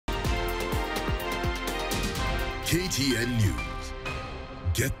KTN News.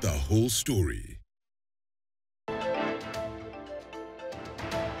 Get the whole story.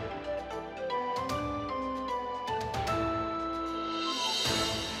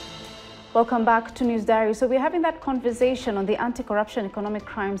 Welcome back to News Diary. So we're having that conversation on the Anti-Corruption Economic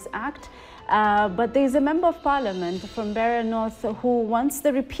Crimes Act, but there's a member of parliament from Barra North who wants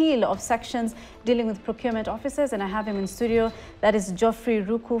the repeal of sections dealing with procurement officers, and I have him in studio. That is Geoffrey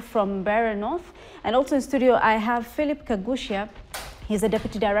Ruku from Barra North. And also in studio, I have Philip Kagushia. He's the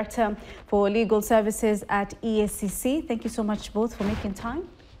Deputy Director for Legal Services at EACC. Thank you so much both for making time.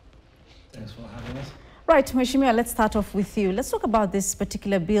 Thanks for having us. Right, Mheshimiwa, let's start off with you. Let's talk about this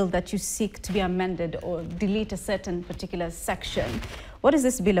particular bill that you seek to be amended or delete a certain particular section. What is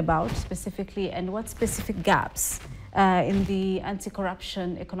this bill about specifically, and what specific gaps in the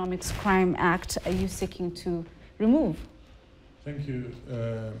Anti-Corruption Economics Crime Act are you seeking to remove? Thank you.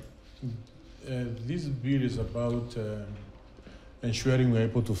 This bill is about ensuring we're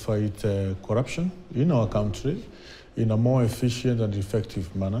able to fight corruption in our country in a more efficient and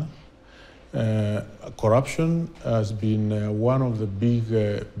effective manner. Corruption has been one of the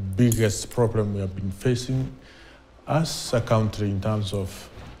biggest problems we have been facing as a country in terms of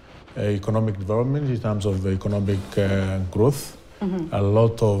economic development, in terms of economic growth. A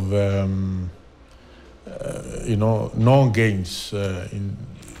lot of no gains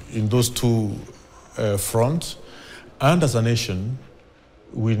in those two fronts. And as a nation,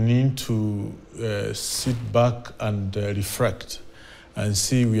 we need to sit back and reflect and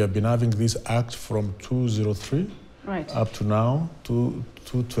see. We have been having this act from 2003 up to now, to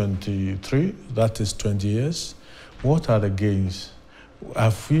 2023. That is 20 years. What are the gains?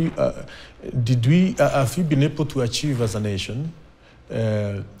 Have we been able to achieve as a nation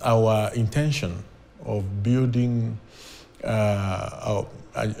our intention of building a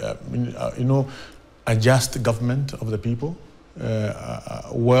just government of the people, a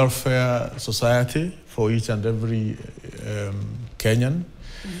welfare society for each and every Kenyan?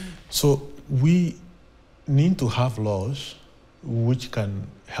 So we need to have laws which can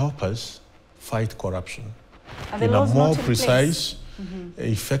help us fight corruption in a more precise,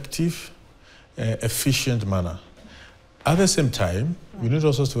 effective, efficient manner. At the same time, we need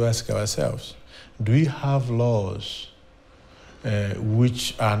also to ask ourselves, do we have laws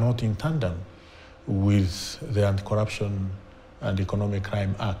which are not in tandem with the Anti-Corruption and Economic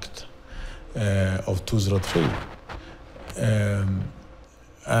Crime Act of 2003?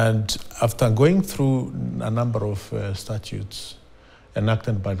 And after going through a number of statutes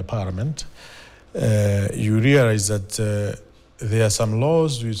enacted by the Parliament, you realize that there are some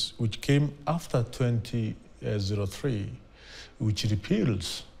laws which came after 2003, which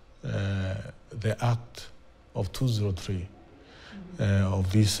repeals the Act of 2003. Of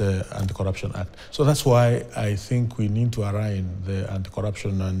this Anti-Corruption Act. So that's why I think we need to align the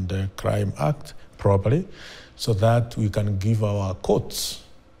Anti-Corruption and Crime Act properly, so that we can give our courts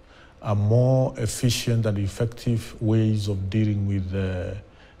a more efficient and effective ways of dealing with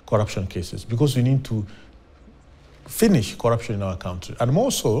corruption cases, because we need to finish corruption in our country. And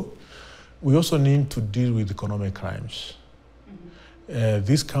more so, we also need to deal with economic crimes.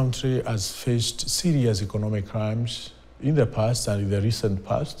 This country has faced serious economic crimes in the past and in the recent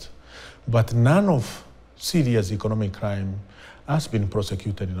past, but none of serious economic crime has been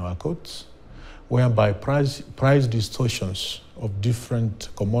prosecuted in our courts, whereby price distortions of different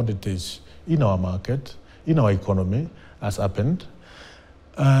commodities in our market, in our economy, has happened.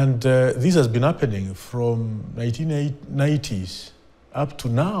 And this has been happening from 1990s up to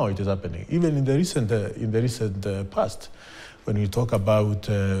now. It is happening, even in the recent past. When we talk about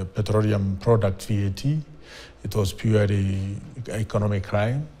petroleum product VAT, it was purely economic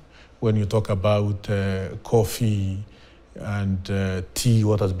crime. When you talk about coffee and tea,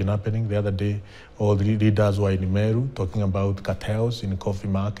 what has been happening the other day, all the leaders were in Meru talking about cartels in the coffee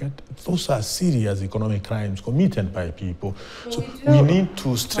market. Those are serious economic crimes committed by people. So we need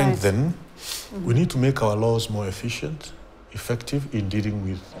to strengthen, we need to make our laws more efficient, effective in dealing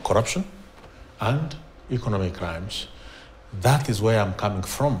with corruption and economic crimes. That is where I'm coming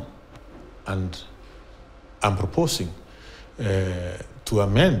from. And I'm proposing to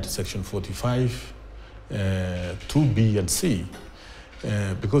amend Section 45, 2B and C,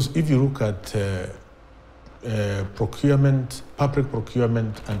 because if you look at Public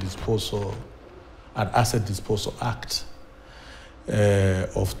Procurement and Disposal and Asset Disposal Act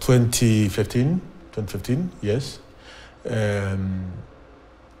of 2015, yes,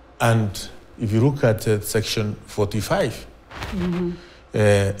 and if you look at Section 45,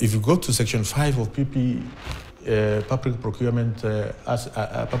 if you go to Section 5 of Public Procurement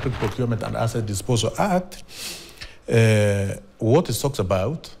and Asset Disposal Act, what it talks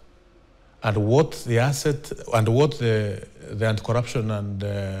about and what the asset and what the anti-corruption and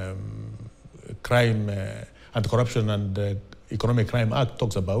Anti-Corruption and Economic Crime Act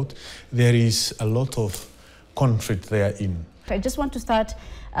talks about, there is a lot of conflict therein. I just want to start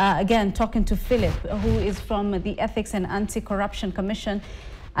again talking to Philip, who is from the Ethics and Anti-Corruption Commission.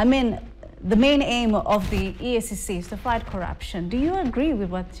 I mean, the main aim of the EACC is to fight corruption. Do you agree with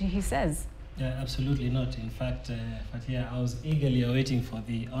what he says? Yeah, absolutely not. In fact, Fatia, I was eagerly awaiting for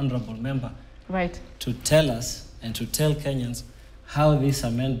the honorable member to tell us and to tell Kenyans how this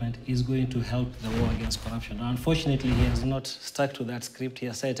amendment is going to help the war against corruption. Now, unfortunately, he has not stuck to that script. He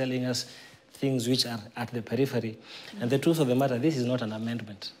has started telling us things which are at the periphery. And the truth of the matter, this is not an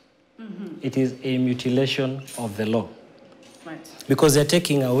amendment. It is a mutilation of the law. Because they're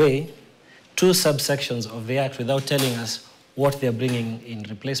taking away 2 subsections of the Act without telling us what they're bringing in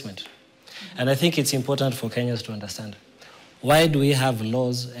replacement. And I think it's important for Kenyans to understand. Why do we have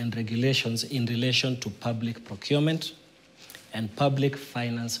laws and regulations in relation to public procurement and public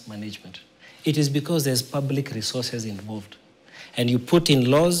finance management? It is because there's public resources involved. And you put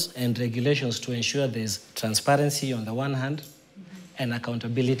in laws and regulations to ensure there's transparency on the one hand and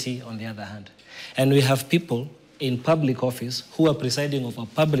accountability on the other hand. And we have people in public office who are presiding over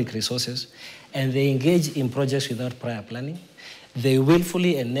public resources, and they engage in projects without prior planning. They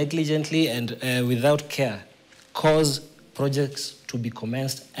willfully and negligently and without care cause projects to be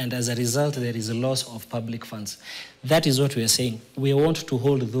commenced, and as a result, there is a loss of public funds. That is what we are saying. We want to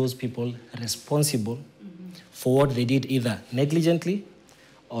hold those people responsible for what they did, either negligently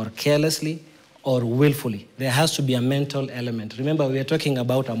or carelessly or willfully. There has to be a mental element. Remember, we are talking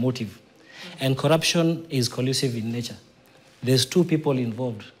about a motive. And corruption is collusive in nature. There's 2 people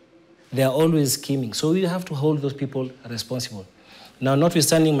involved. They are always scheming. So we have to hold those people responsible. Now,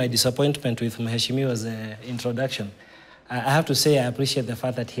 notwithstanding my disappointment with Mheshimiwa's introduction, I have to say I appreciate the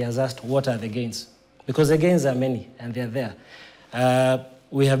fact that he has asked what are the gains. Because the gains are many, and they're there.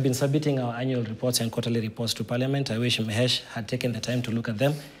 We have been submitting our annual reports and quarterly reports to Parliament. I wish Mahesh had taken the time to look at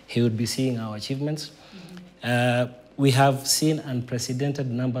them. He would be seeing our achievements. We have seen unprecedented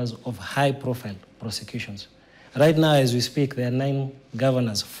numbers of high-profile prosecutions. Right now, as we speak, there are 9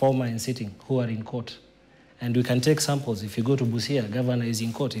 governors, former and sitting, who are in court. And we can take samples. If you go to Busia, governor is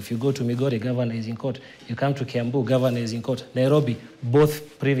in court. If you go to Migori, governor is in court. You come to Kiambu, governor is in court. Nairobi,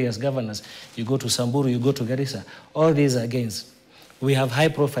 both previous governors. You go to Samburu, you go to Garissa. All these are gains. We have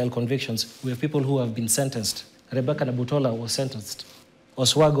high-profile convictions. We have people who have been sentenced. Rebecca Nabutola was sentenced.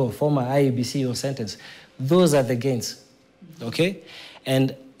 Oswago, former IEBC, was sentenced. Those are the gains, okay?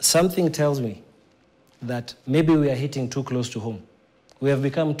 And something tells me that maybe we are hitting too close to home. We have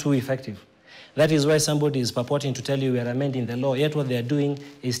become too effective. That is why somebody is purporting to tell you we are amending the law, yet what they are doing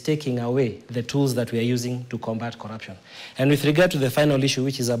is taking away the tools that we are using to combat corruption. And with regard to the final issue,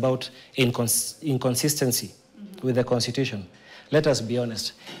 which is about inconsistency with the Constitution, let us be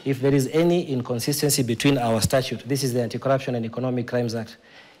honest. If there is any inconsistency between our statute, this is the Anti-Corruption and Economic Crimes Act,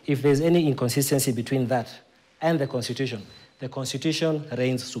 if there's any inconsistency between that and the Constitution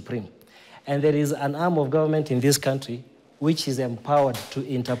reigns supreme. And there is an arm of government in this country which is empowered to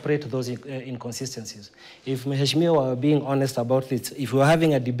interpret those inconsistencies. If Mheshimiwa were being honest about it, if we were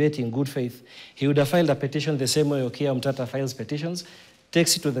having a debate in good faith, he would have filed a petition the same way Okia Mtata files petitions,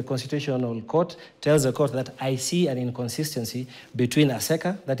 takes it to the Constitutional Court, tells the court that I see an inconsistency between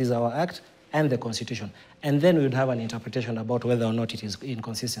ASECA, that is our act, and the Constitution. And then we would have an interpretation about whether or not it is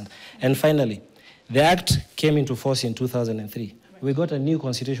inconsistent. And finally, the act came into force in 2003. We got a new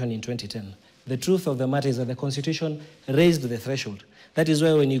constitution in 2010. The truth of the matter is that the Constitution raised the threshold. That is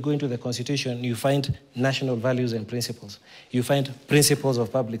why when you go into the Constitution, you find national values and principles. You find principles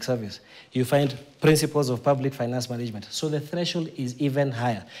of public service. You find principles of public finance management. So the threshold is even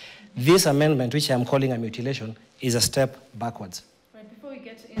higher. This amendment, which I'm calling a mutilation, is a step backwards. Right, before we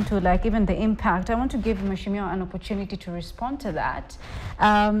get into like even the impact, I want to give Mheshimiwa an opportunity to respond to that.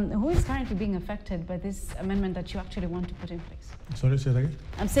 Who is currently being affected by this amendment that you actually want to put in place? Sorry, say that again?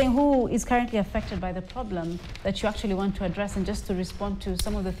 I'm saying who is currently affected by the problem that you actually want to address, and just to respond to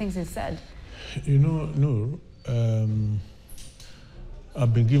some of the things he said. You know, Noor,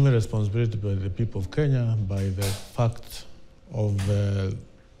 I've been given responsibility by the people of Kenya by the fact of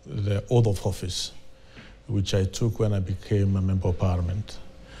the oath of office, which I took when I became a member of parliament.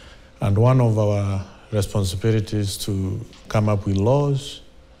 And one of our responsibilities to come up with laws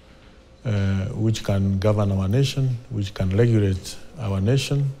which can govern our nation, which can regulate our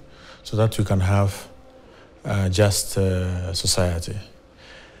nation, so that we can have a just society.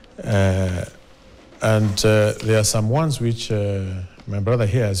 And there are some ones which my brother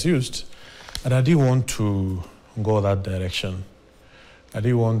here has used, and I didn't want to go that direction. I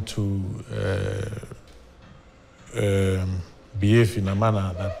didn't want to behave in a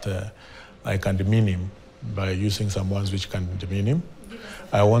manner that I can demean him by using some words which can demean him.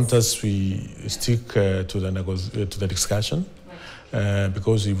 I want us to stick to the discussion,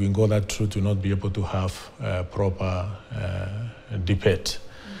 because if we go that route, we'll not be able to have proper debate.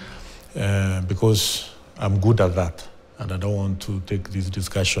 Because I'm good at that, and I don't want to take this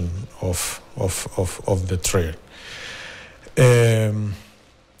discussion off the trail.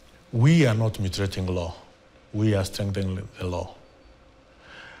 We are not mutilating law. We are strengthening the law.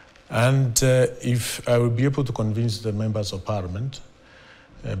 And if I will be able to convince the members of parliament,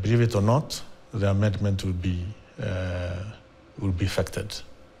 believe it or not, the amendment will be affected.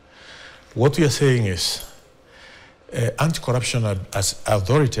 What we are saying is, anti-corruption as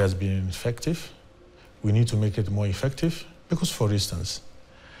authority has been effective. We need to make it more effective because, for instance,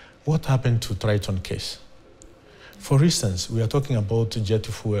 what happened to Triton case? For instance, we are talking about jet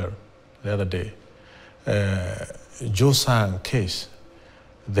fuel the other day. Joe Sang case,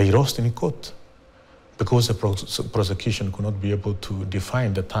 they lost in court because the prosecution could not be able to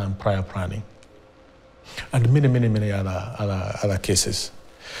define the time prior planning, and many other cases.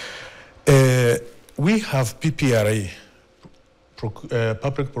 We have PPRA,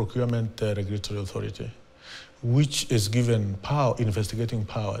 Public Procurement Regulatory Authority, which is given investigating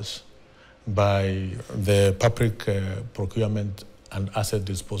powers by the Public Procurement and Asset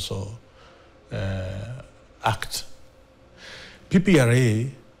Disposal Act.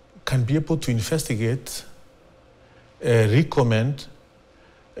 PPRA can be able to investigate, recommend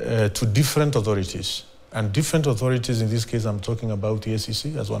to different authorities. And different authorities, in this case, I'm talking about the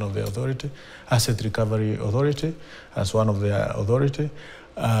SEC as one of the authority, Asset Recovery Authority as one of the authority,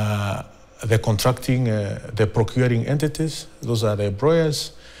 the contracting, the procuring entities, those are the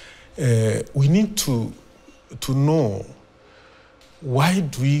employers. We need to know, why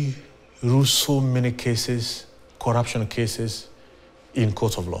do we lose so many cases, corruption cases, in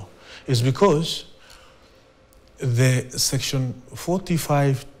court of law? It's because the section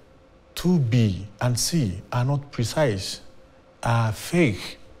 45 2B and C are not precise, are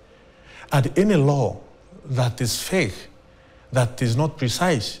fake. And any law that is fake, that is not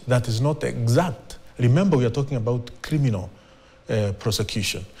precise, that is not exact, remember we are talking about criminal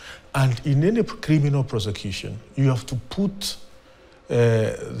prosecution. And in any criminal prosecution, you have to put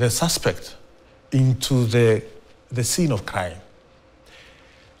the suspect into the scene of crime.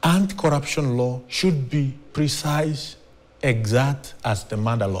 Anti-corruption law should be precise, exact as the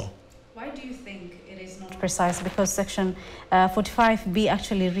murder law. Why do you think it is not precise? Because section 45B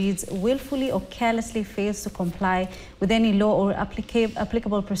actually reads, willfully or carelessly fails to comply with any law or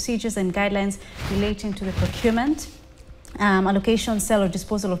applicable procedures and guidelines relating to the procurement, allocation, sale or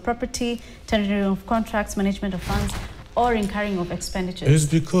disposal of property, tendering of contracts, management of funds, or incurring of expenditures. It's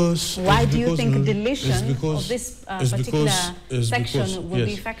because... Why do you think deletion of this particular section will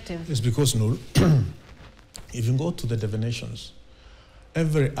be effective? It's because, no, if you go to the definitions,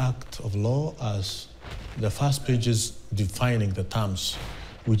 every act of law has the first pages defining the terms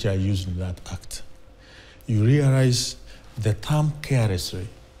which are used in that act. You realize the term carelessly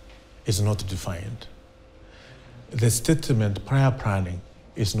is not defined. The statement prior planning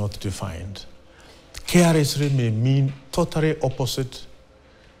is not defined. Carelessly may mean totally opposite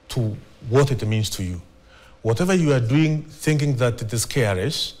to what it means to you. Whatever you are doing thinking that it is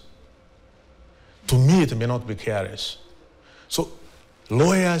careless, to me it may not be careless. So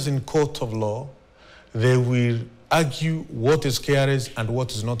lawyers in court of law, they will argue what is careless and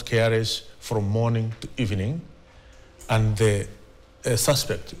what is not careless from morning to evening, and the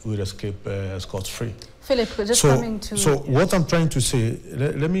suspect will escape scot-free. Philip, just coming to... So what I'm trying to say,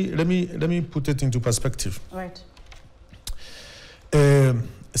 let me put it into perspective. Right.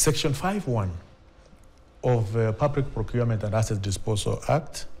 Section 5.1 of Public Procurement and Asset Disposal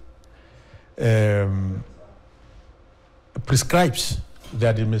Act prescribes the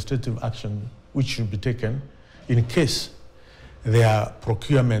administrative action which should be taken in case there are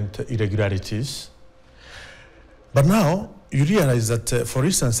procurement irregularities. But now, you realize that, for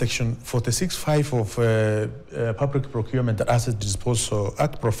instance, Section 46.5 of Public Procurement and Asset Disposal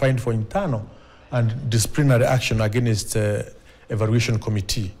Act provides for internal and disciplinary action against evaluation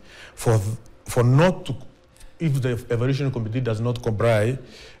committee for not to, if the evaluation committee does not comply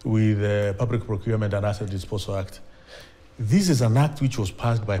with the Public Procurement and Asset Disposal Act. This is an act which was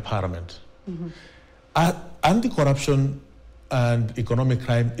passed by Parliament. Mm-hmm. Anti-corruption and economic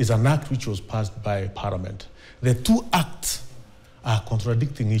crime is an act which was passed by Parliament. The two acts are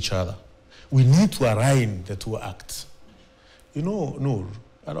contradicting each other. We need to align the two acts. You know, Noor,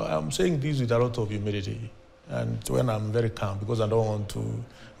 I'm saying this with a lot of humility. and when I'm very calm, because I don't want to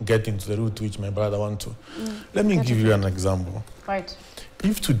get into the route which my brother wants to. Let me give you an example. Right.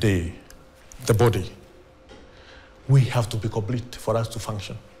 If today, the body, we have to be complete for us to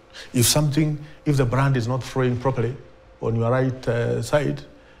function. If the brand is not flowing properly on your right side,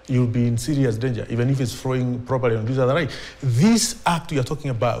 you'll be in serious danger, even if it's flowing properly on this other right. This act you're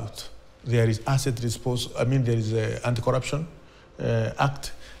talking about, there is asset disposal, there is anti-corruption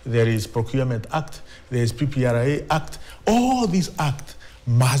act, there is procurement act, there is PPRA act. All these acts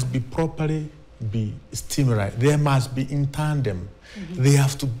must be properly stimulated. They must be in tandem. They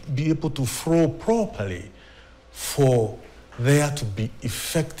have to be able to flow properly for there to be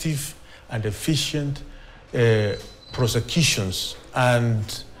effective and efficient prosecutions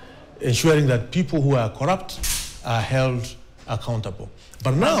and ensuring that people who are corrupt are held accountable.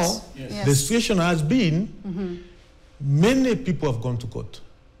 But now, the situation has been, many people have gone to court.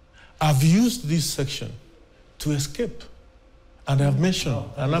 I've used this section to escape. And I've mentioned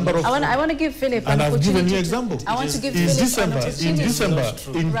a number of... I want to give Philip an opportunity. And I've given you examples. I want to give Philip an opportunity.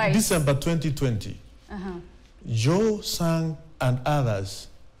 In December 2020, Joe Sang and others'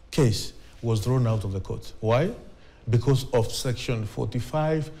 case was thrown out of the court. Why? Because of Section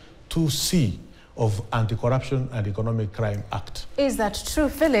 45(2)(c) of Anti-Corruption and Economic Crime Act. Is that true,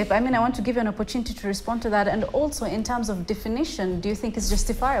 Philip? I want to give you an opportunity to respond to that. And also, in terms of definition, do you think it's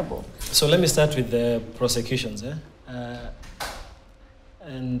justifiable? So let me start with the prosecutions.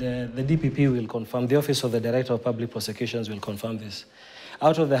 The DPP will confirm, the Office of the Director of Public Prosecutions will confirm this.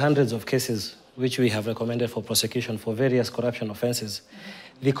 Out of the hundreds of cases which we have recommended for prosecution for various corruption offenses,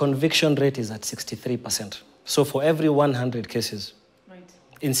 the conviction rate is at 63%. So for every 100 cases,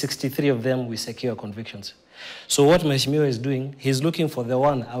 in 63 of them, we secure convictions. So what Mheshimiwa is doing, he's looking for the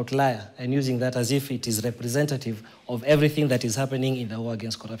one outlier and using that as if it is representative of everything that is happening in the war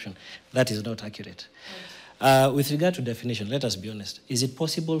against corruption. That is not accurate. With regard to definition, let us be honest. Is it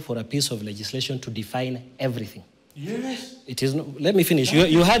possible for a piece of legislation to define everything? Yes. It is not. Let me finish.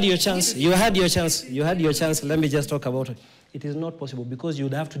 You had your chance. You had your chance. You had your chance. Let me just talk about it. It is not possible because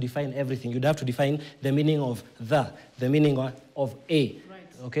you'd have to define everything. You'd have to define the meaning of the meaning of a,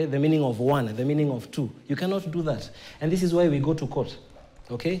 okay, the meaning of one, the meaning of two. You cannot do that. And this is why we go to court,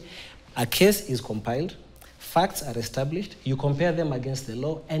 okay? A case is compiled, facts are established, you compare them against the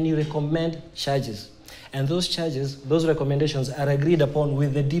law, and you recommend charges. And those charges, those recommendations are agreed upon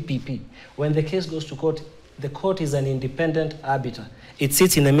with the DPP. When the case goes to court, the court is an independent arbiter. It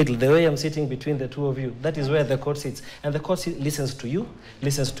sits in the middle, the way I'm sitting between the two of you. That is where the court sits. And the court listens to you,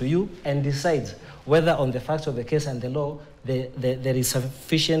 and decides whether on the facts of the case and the law, there is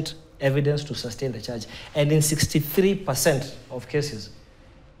sufficient evidence to sustain the charge. And in 63% of cases,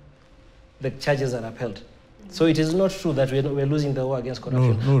 the charges are upheld. So it is not true that we're losing the war against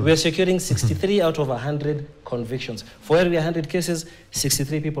corruption. No. We're securing 63 out of 100 convictions. For every 100 cases,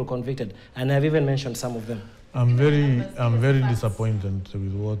 63 people convicted. And I've even mentioned some of them. I'm very disappointed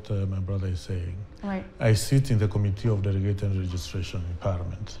with what my brother is saying. Right. I sit in the Committee of Delegated Registration in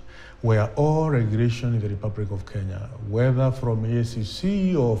Parliament, where all regulation in the Republic of Kenya, whether from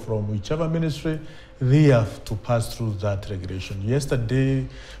ACC or from whichever ministry, they have to pass through that regulation. Yesterday,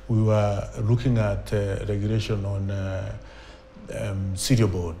 we were looking at regulation on Serial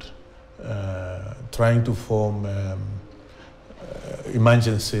Board, trying to form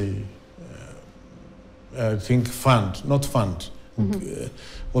emergency, I think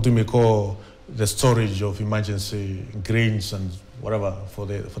what we may call the storage of emergency grains and whatever for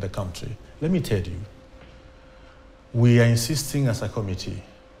the country. Let me tell you, we are insisting as a committee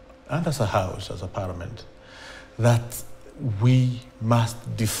and as a house, as a parliament, that we must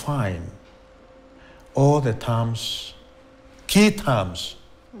define all the terms, key terms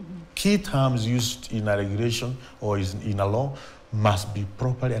used in a regulation or in a law must be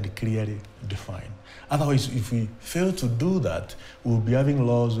properly and clearly defined. Otherwise, if we fail to do that, we'll be having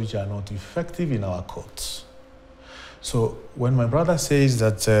laws which are not effective in our courts. So when my brother says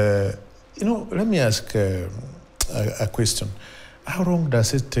that, let me ask a question. How long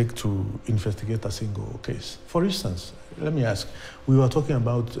does it take to investigate a single case? For instance, let me ask, we were talking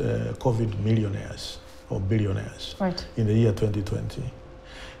about COVID millionaires or billionaires in the year 2020.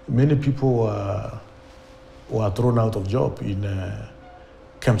 Many people were thrown out of job in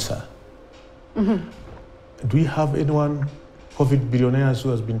KEMSA. Do we have anyone, COVID billionaires, who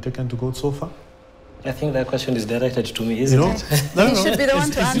has been taken to court so far? I think that question is directed to me, isn't it? No. You should be the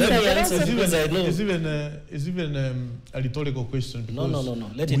one to answer. It's even a rhetorical question. No.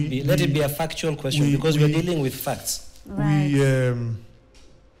 Let it be a factual question because we're dealing with facts. Right.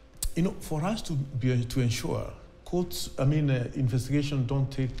 For us to ensure courts, investigation don't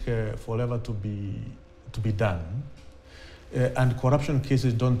take forever to to be done, and corruption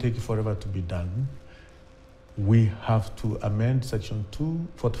cases don't take forever to be done, we have to amend Section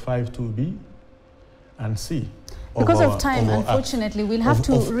 245(2)(b) and C. Because of time, unfortunately, we'll have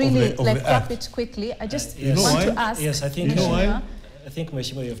to really wrap it quickly. I just want to ask. Yes, I think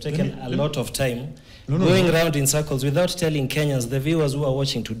Mheshimiwa, you've taken a lot of time going around in circles without telling Kenyans, the viewers who are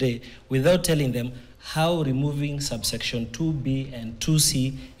watching today, without telling them how removing subsection 2B and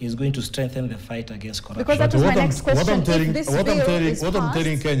 2C is going to strengthen the fight against corruption. Because that was my next question. What I'm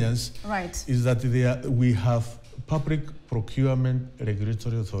telling Kenyans is that we have Public Procurement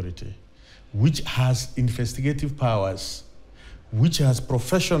Regulatory Authority, which has investigative powers, which has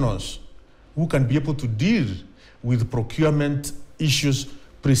professionals who can be able to deal with procurement issues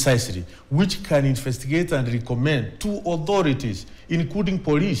precisely, which can investigate and recommend to authorities, including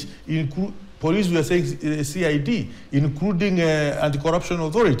police, police we are saying CID, including anti-corruption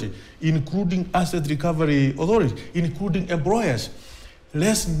authority, including asset recovery authority, including employers.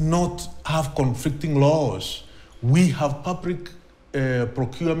 Let's not have conflicting laws. We have Public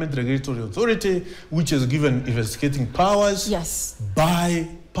Procurement Regulatory Authority, which is given investigating powers by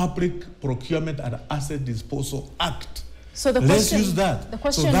Public Procurement and Asset Disposal Act. So let's use that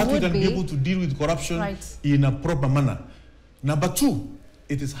so that we can be able to deal with corruption in a proper manner. Number two,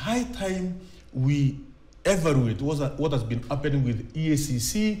 it is high time we evaluate what has been happening with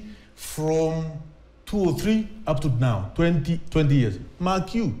EACC from 2003 up to now, 20 years.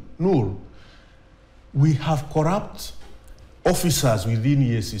 Mark you, Noor, we have corrupt officers within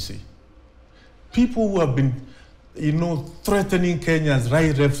EACC. People who have been, threatening Kenyans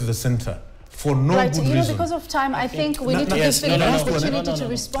right left to the center for no good reason. Because of time, I think we need to give Philip an opportunity to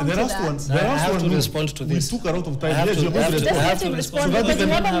respond to that. I have to respond to this. We took a lot of time. I have to respond. So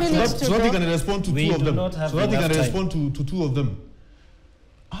that he can respond to two of them. So that he can respond to two of them.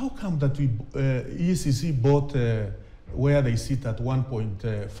 How come that EACC bought where they sit at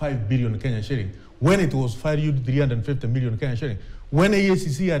 1.5 billion Kenyan shilling when it was valued 350 million Kenyan shilling? When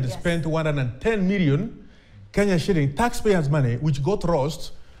EACC had spent 110 million Kenyan shilling taxpayers' money, which got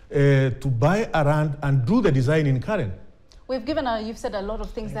lost, to buy around and do the design in Karen. We've given you've said a lot of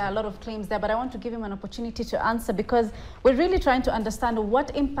things there, a lot of claims there, but I want to give him an opportunity to answer because we're really trying to understand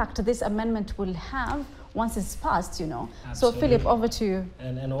what impact this amendment will have once it's passed, Absolutely. So, Philip, over to you.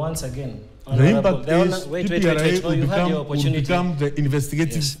 And once again, the impact is PPRA will become the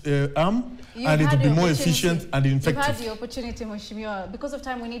investigative arm, and it will be more efficient and effective. You've had the opportunity, Mheshimiwa. Because of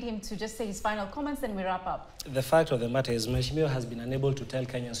time, we need him to just say his final comments, then we wrap up. The fact of the matter is, Mheshimiwa has been unable to tell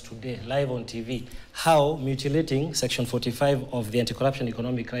Kenyans today, live on TV, how mutilating Section 45 of the Anti-Corruption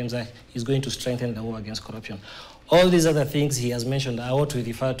Economic Crimes Act is going to strengthen the war against corruption. All these other things he has mentioned are what we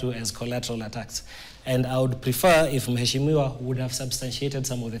refer to as collateral attacks. And I would prefer if Mheshimiwa would have substantiated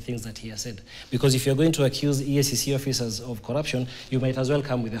some of the things that he has said. Because if you're going to accuse EACC officers of corruption, you might as well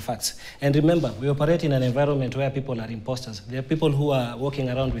come with the facts. And remember, we operate in an environment where people are imposters. There are people who are walking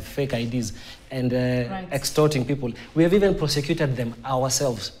around with fake IDs and extorting people. We have even prosecuted them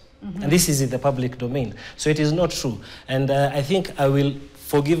ourselves. And this is in the public domain. So it is not true. And I think I will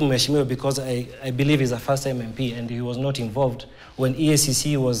forgive Mheshimiwa because I believe he's a first-time MP and he was not involved when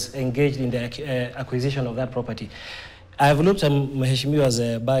EACC was engaged in the acquisition of that property. I've looked at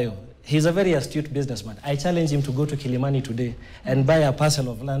Mheshimiwa's bio. He's a very astute businessman. I challenge him to go to Kilimani today and buy a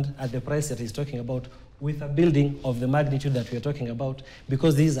parcel of land at the price that he's talking about with a building of the magnitude that we're talking about,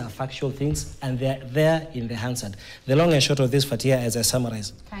 because these are factual things and they're there in the Hansard. The long and short of this, Fatia, as I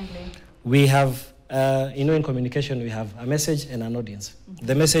summarize, we have in communication, we have a message and an audience.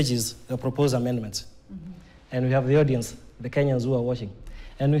 The message is the proposed amendments. And we have the audience, the Kenyans who are watching.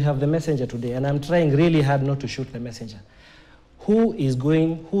 And we have the messenger today. And I'm trying really hard not to shoot the messenger.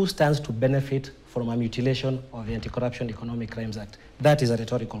 Who stands to benefit from a mutilation of the Anti-Corruption Economic Crimes Act? That is a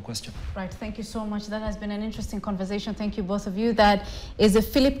rhetorical question. Right, thank you so much. That has been an interesting conversation. Thank you, both of you. That is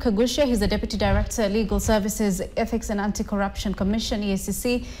Philip Kagusha. He's the Deputy Director, Legal Services, Ethics and Anti-Corruption Commission,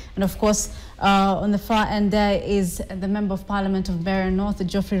 EACC. And of course, on the far end there is the Member of Parliament of Beira North,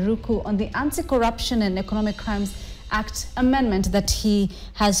 Geoffrey Ruku, on the Anti-Corruption and Economic Crimes Act amendment that he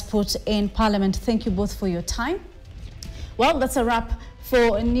has put in Parliament. Thank you both for your time. Well, that's a wrap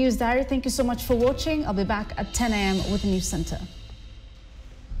for News Diary. Thank you so much for watching. I'll be back at 10 a.m. with the News Center.